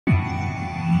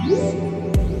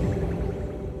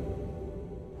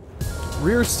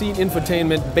Rear seat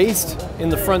infotainment based in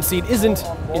the front seat isn't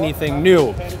anything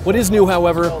new. What is new,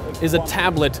 however, is a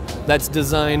tablet that's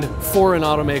designed for an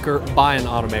automaker by an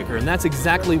automaker, and that's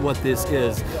exactly what this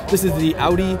is. This is the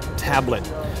Audi tablet.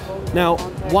 Now,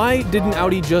 why didn't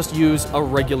Audi just use a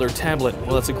regular tablet?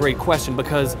 Well, that's a great question,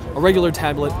 because a regular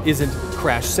tablet isn't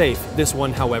crash safe. This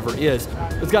one, however, is.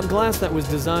 It's got glass that was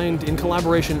designed in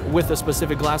collaboration with a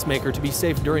specific glass maker to be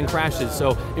safe during crashes,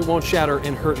 so it won't shatter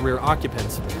and hurt rear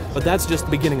occupants. But that's just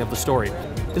the beginning of the story.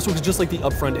 This looks just like the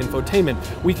upfront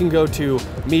infotainment. We can go to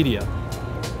Media,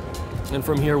 and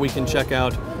from here we can check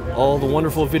out all the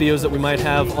wonderful videos that we might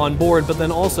have on board, but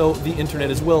then also the internet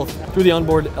as well through the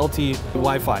onboard LTE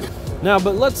Wi-Fi. Now,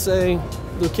 but let's say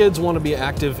the kids want to be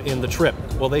active in the trip.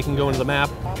 Well, they can go into the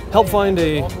map, help find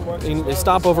a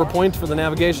stopover point for the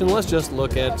navigation. Let's just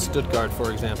look at Stuttgart,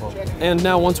 for example. And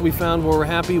now once we found where we're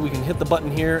happy, we can hit the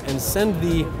button here and send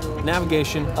the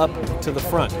navigation up to the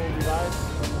front.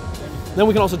 Then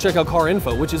we can also check out car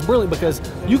info, which is brilliant because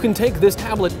you can take this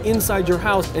tablet inside your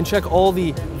house and check all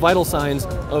the vital signs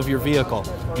of your vehicle.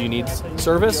 Do you need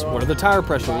service? What do the tire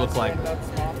pressure look like?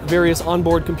 Various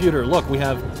onboard computer. Look, we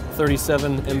have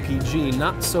 37 mpg,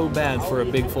 not so bad for a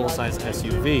big full-size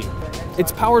SUV.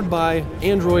 It's powered by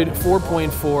Android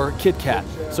 4.4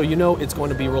 KitKat, so you know it's going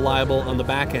to be reliable on the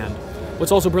back end.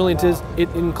 What's also brilliant is it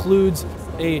includes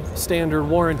a standard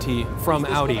warranty from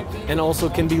Audi and also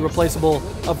can be replaceable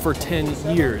up for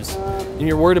 10 years. And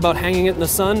you're worried about hanging it in the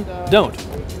sun? Don't,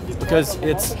 because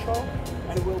it's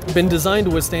been designed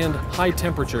to withstand high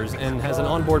temperatures and has an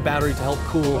onboard battery to help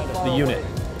cool the unit.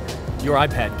 Your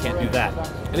iPad can't do that.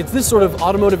 And it's this sort of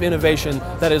automotive innovation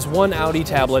that has won Audi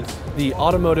tablet the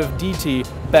Automotive DT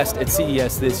Best at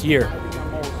CES this year.